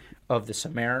redesign of the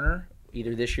Submariner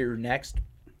either this year or next,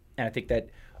 and I think that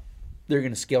they're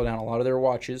going to scale down a lot of their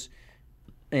watches,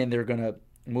 and they're going to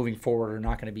moving forward are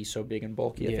not going to be so big and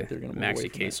bulky. I think they're going to move away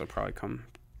Maxi from case that. will probably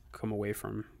come away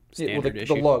from Yeah, well, standard the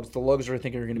issue. lugs are, I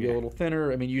think, are going to be a little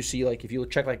thinner. I mean, you see, like, if you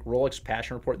check, like, Rolex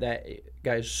Passion Report, that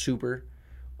guy is super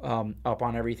up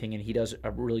on everything, and he does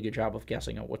a really good job of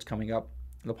guessing at what's coming up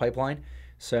in the pipeline.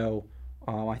 So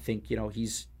I think,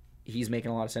 he's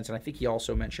making a lot of sense. And I think he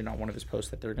also mentioned on one of his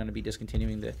posts that they're going to be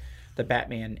discontinuing the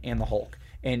Batman and the Hulk.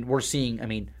 And we're seeing, I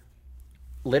mean,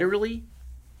 literally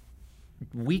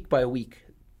week by week,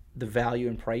 the value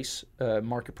and price,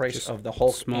 market price Just of the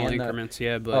Hulk small and increments,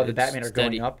 but the Batman are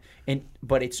steady. going up.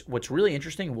 But it's what's really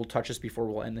interesting. We'll touch this before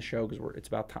we'll end the show because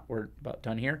we're about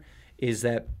done here. Is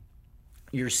that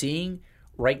you're seeing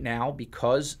right now,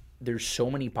 because there's so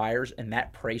many buyers in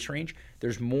that price range.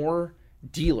 There's more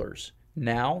dealers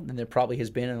now than there probably has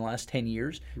been in the last 10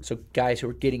 years. So guys who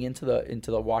are getting into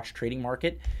the watch trading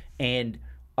market, and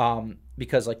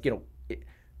because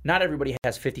not everybody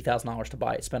has $50,000 to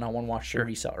buy it, spend on one watch to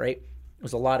resell, right?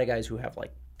 There's a lot of guys who have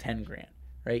like $10,000,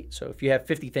 right? So if you have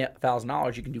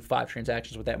 $50,000, you can do 5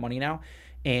 transactions with that money now,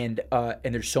 and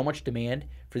there's so much demand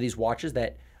for these watches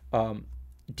that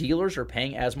dealers are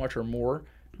paying as much or more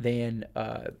than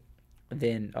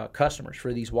customers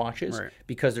for these watches, Right.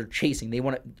 because they're chasing. They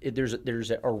want to. There's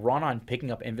a run on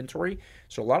picking up inventory.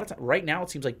 So a lot of time, right now,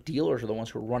 it seems like dealers are the ones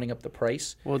who are running up the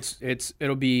price. Well,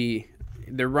 it'll be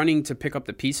they're running to pick up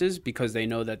the pieces because they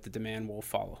know that the demand will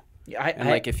follow. Yeah,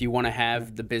 And if you want to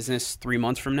have the business 3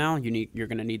 months from now, you're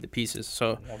going to need the pieces.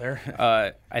 So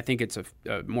I think it's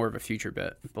a more of a future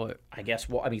bet. But I guess.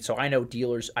 Well, I mean, so I know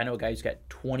dealers. I know a guy who's got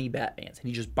 20 Batmans, and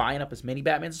he's just buying up as many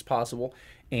Batmans as possible.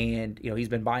 And he's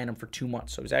been buying them for 2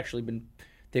 months. So he's actually been.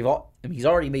 He's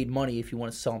already made money if you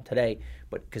want to sell them today,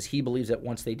 but because he believes that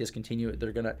once they discontinue it,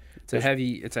 they're gonna. it's a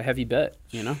heavy bet.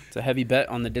 It's a heavy bet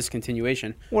on the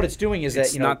discontinuation. What it's doing is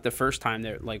It's that not the first time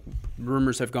that like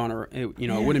rumors have gone. It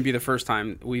wouldn't be the first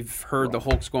time we've heard the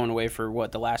Hulk's going away for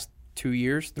the last 2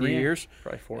 years, 3 years,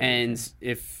 probably 4 And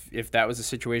years. if that was a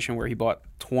situation where he bought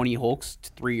 20 Hulks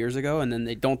 3 years ago and then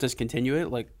they don't discontinue it,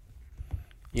 Well,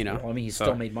 I mean, he's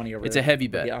still made money over it's there. a heavy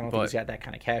bet, Yeah, I don't think but- he's got that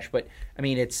kind of cash. But, I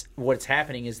mean, what's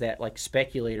happening is that, like,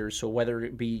 speculators, so whether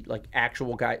it be, like,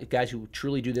 actual guys who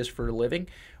truly do this for a living,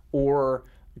 or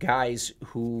guys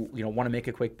who, want to make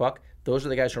a quick buck, those are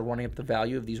the guys who are running up the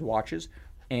value of these watches.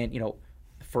 And,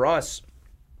 for us,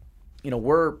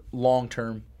 we're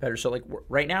long-term better. So, like,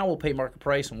 right now we'll pay market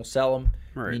price and we'll sell them.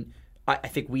 Right. I mean, I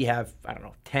think we have,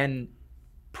 10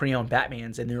 pre-owned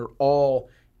Batmans, and they're all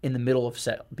in the middle of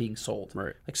being sold.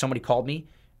 Right. Like, somebody called me,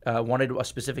 wanted a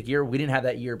specific year. We didn't have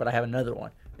that year, but I have another one,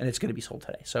 and it's going to be sold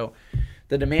today. So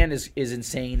the demand is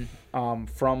insane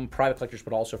from private collectors,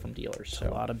 but also from dealers. So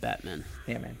A lot of Batman.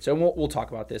 yeah, man. So we'll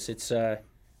talk about this. It's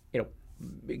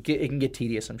it can get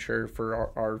tedious, I'm sure,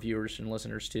 for our viewers and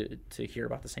listeners to hear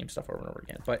about the same stuff over and over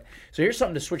again. But so here's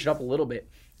something to switch it up a little bit.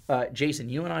 Jason,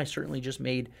 you and I certainly just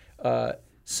made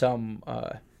some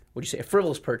what'd you say, a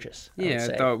frivolous purchase. I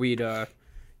thought we'd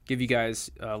give you guys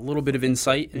a little bit of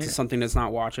insight into something that's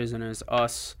not watches and is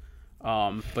us.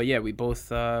 But yeah, we both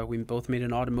made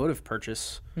an automotive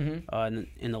purchase in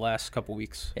the last couple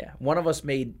weeks. Yeah, one of us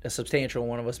made a substantial,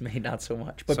 one of us made not so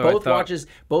much. But So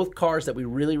both cars that we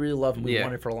really, really love and we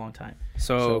wanted for a long time.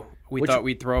 So we thought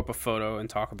we'd throw up a photo and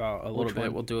talk about a little Which bit.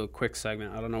 one? We'll do a quick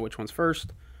segment. I don't know which one's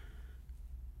first.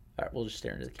 All right, we'll just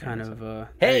stare into the camera. Kind of. There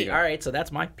Hey, you go. all right, so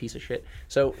that's my piece of shit.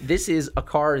 So this is a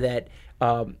car that,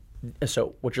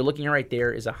 so what you're looking at right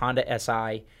there is a Honda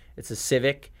SI. It's a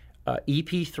Civic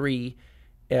EP3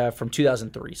 from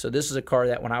 2003. So this is a car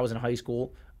that when I was in high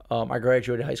school, I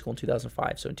graduated high school in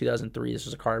 2005. So in 2003, this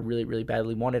was a car I really, really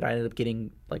badly wanted. I ended up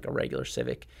getting like a regular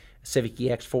Civic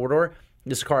EX 4-door.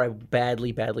 This is a car I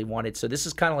badly, badly wanted. So this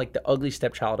is kind of like the ugly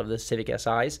stepchild of the Civic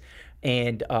SIs.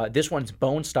 And this one's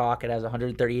bone stock. It has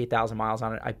 138,000 miles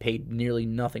on it. I paid nearly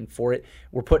nothing for it.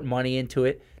 We're putting money into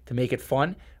it to make it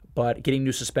fun. But getting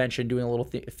new suspension, doing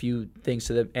a few things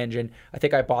to the engine. I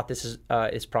think I bought this.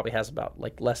 It probably has about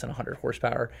like less than 100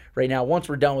 horsepower right now. Once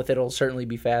we're done with it, it'll certainly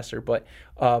be faster. But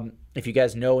if you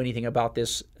guys know anything about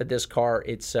this car,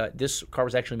 it's this car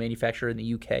was actually manufactured in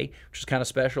the UK, which is kind of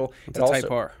special. It's a Type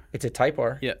R. It's a Type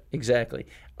R. Yeah, exactly.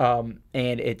 And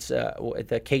it's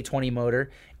the K20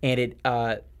 motor, and it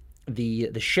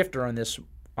the shifter on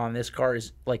this car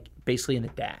is like basically in the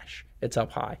dash. It's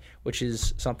up high, which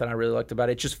is something I really liked about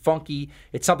it. It's just funky.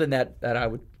 It's something that I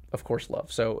would, of course,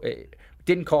 love. So it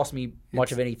didn't cost me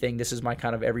much of anything. This is my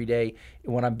kind of everyday.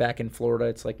 When I'm back in Florida,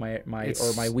 it's like my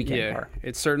weekend car.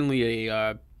 It's certainly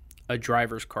a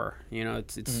driver's car. You know,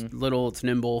 it's little, it's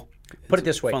nimble. Put it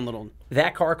this way, fun little.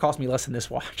 That car cost me less than this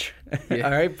watch. Yeah.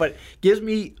 All right, but gives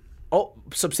me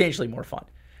substantially more fun.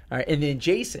 All right, and then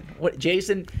Jason,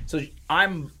 So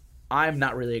I'm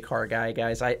not really a car guy,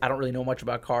 guys. I don't really know much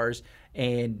about cars,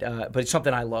 and but it's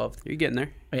something I loved. You're getting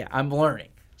there. Yeah, I'm learning.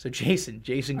 So Jason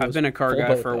goes I've been a car full guy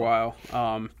boat, for a though.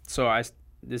 while.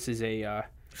 This is a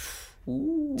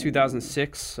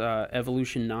 2006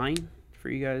 Evolution 9 for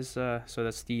you guys. So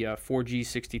that's the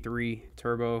 4G63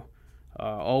 turbo,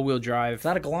 all-wheel drive. It's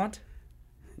not a Galant?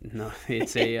 No,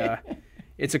 it's a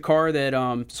it's a car that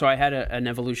so I had an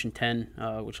Evolution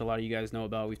 10, which a lot of you guys know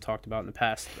about. We've talked about in the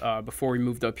past. Before we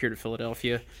moved up here to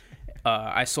Philadelphia,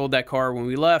 I sold that car when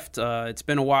we left. It's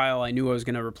been a while. I knew I was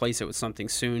going to replace it with something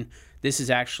soon. This is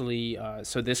actually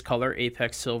so this color,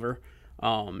 Apex Silver,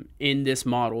 in this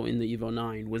model in the Evo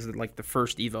 9 was like the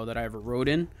first Evo that I ever rode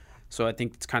in. So I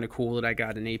think it's kind of cool that I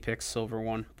got an Apex Silver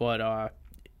one, but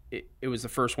it was the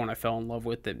first one I fell in love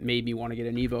with that made me want to get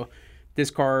an Evo. This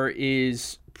car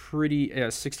is pretty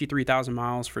 63,000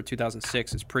 miles for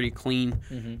 2006. It's pretty clean.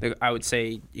 Mm-hmm. I would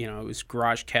say, you know, it was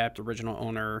garage kept, original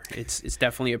owner. It's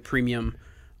definitely a premium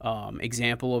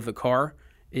example of the car.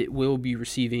 It will be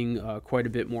receiving quite a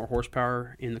bit more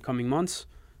horsepower in the coming months,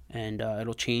 and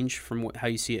it'll change from how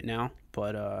you see it now.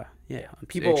 But yeah,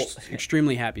 I'm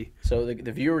extremely happy. So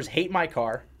the viewers hate my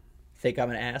car, think I'm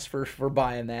an ass for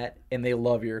buying that, and they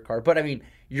love your car. But I mean,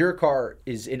 your car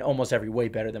is in almost every way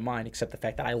better than mine, except the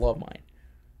fact that I love mine,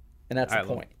 and that's the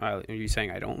point. Are you saying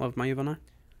I don't love my Evo 9?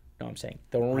 No, I'm saying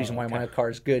the only reason why my car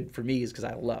is good for me is because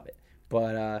I love it.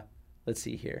 But let's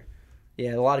see here.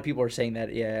 Yeah, a lot of people are saying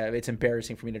that. Yeah, it's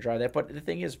embarrassing for me to drive that. But the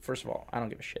thing is, first of all, I don't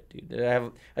give a shit, dude.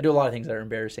 I do a lot of things that are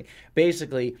embarrassing.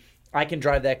 Basically, I can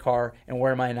drive that car and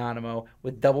wear my Anonimo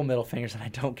with double middle fingers, and I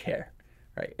don't care.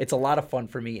 Right? It's a lot of fun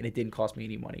for me, and it didn't cost me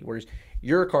any money. Whereas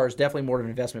your car is definitely more of an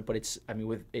investment, but it's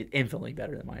infinitely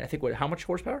better than mine. I think how much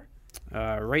horsepower?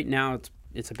 Right now,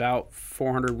 it's about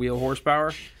 400 wheel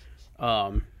horsepower.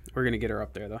 We're gonna get her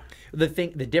up there though. The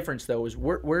difference though is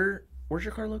where's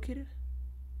your car located?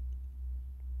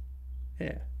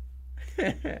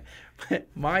 Yeah.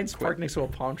 Mine's parked next to a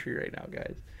palm tree right now,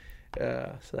 guys.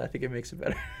 So I think it makes it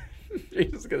better.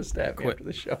 Jason's going to stab me after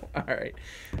the show.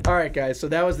 All right, guys. So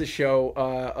that was the show.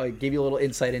 I gave you a little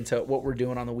insight into what we're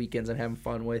doing on the weekends and having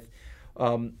fun with.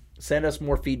 Send us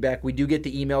more feedback. We do get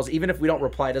the emails. Even if we don't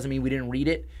reply, it doesn't mean we didn't read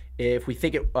it. If we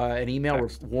think an email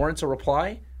warrants a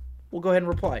reply, we'll go ahead and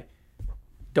reply.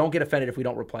 Don't get offended if we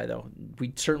don't reply, though.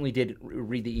 We certainly did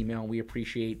read the email, and we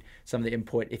appreciate some of the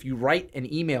input. If you write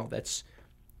an email that's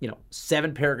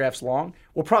 7 paragraphs long,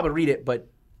 we'll probably read it, but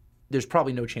there's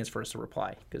probably no chance for us to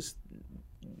reply because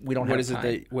we don't have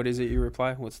time. What is it you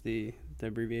reply? What's the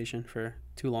abbreviation for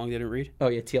too long didn't read? Oh,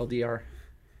 yeah, TLDR.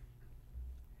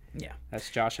 Yeah. That's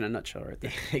Josh in a nutshell right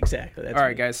there. Exactly. That's All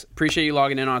right, me. guys. Appreciate you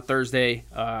logging in on Thursday.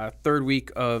 Third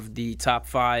week of the top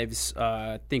fives.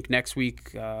 I think next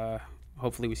week,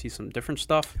 hopefully we see some different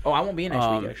stuff. Oh, I won't be in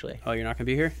next week, actually. Oh, you're not going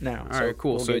to be here? No. All right,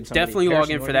 cool. we'll So get somebody. definitely log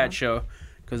Harrison, in you for wanna that go? show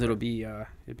because it'll be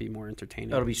more entertaining.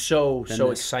 That'll be so this.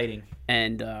 exciting.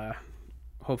 And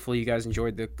hopefully you guys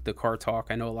enjoyed the car talk.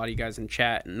 I know a lot of you guys in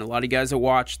chat and a lot of you guys that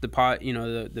watch the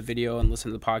video and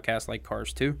listen to the podcast like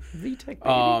cars too. VTEC,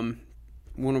 baby.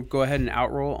 Want to go ahead and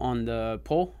outroll on the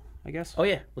poll, I guess? Oh,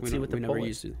 yeah. Let's see what the we poll never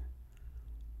is. used it.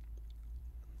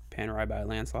 Panerai by a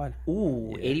landslide.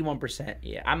 Ooh, 81%.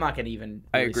 Yeah, I'm not going to even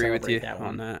I really agree with celebrate you that on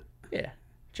one. that. Yeah.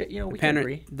 We can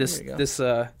agree. This there you go. this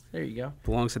there you go.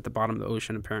 belongs at the bottom of the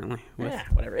ocean apparently. Yeah,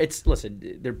 whatever.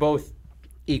 Listen, they're both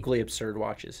equally absurd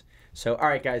watches. So, all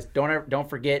right, guys, don't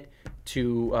forget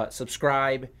to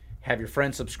subscribe. Have your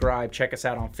friends subscribe. Check us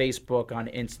out on Facebook, on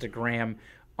Instagram,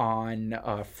 on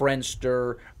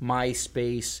Friendster,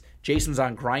 MySpace. Jason's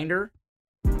on Grindr.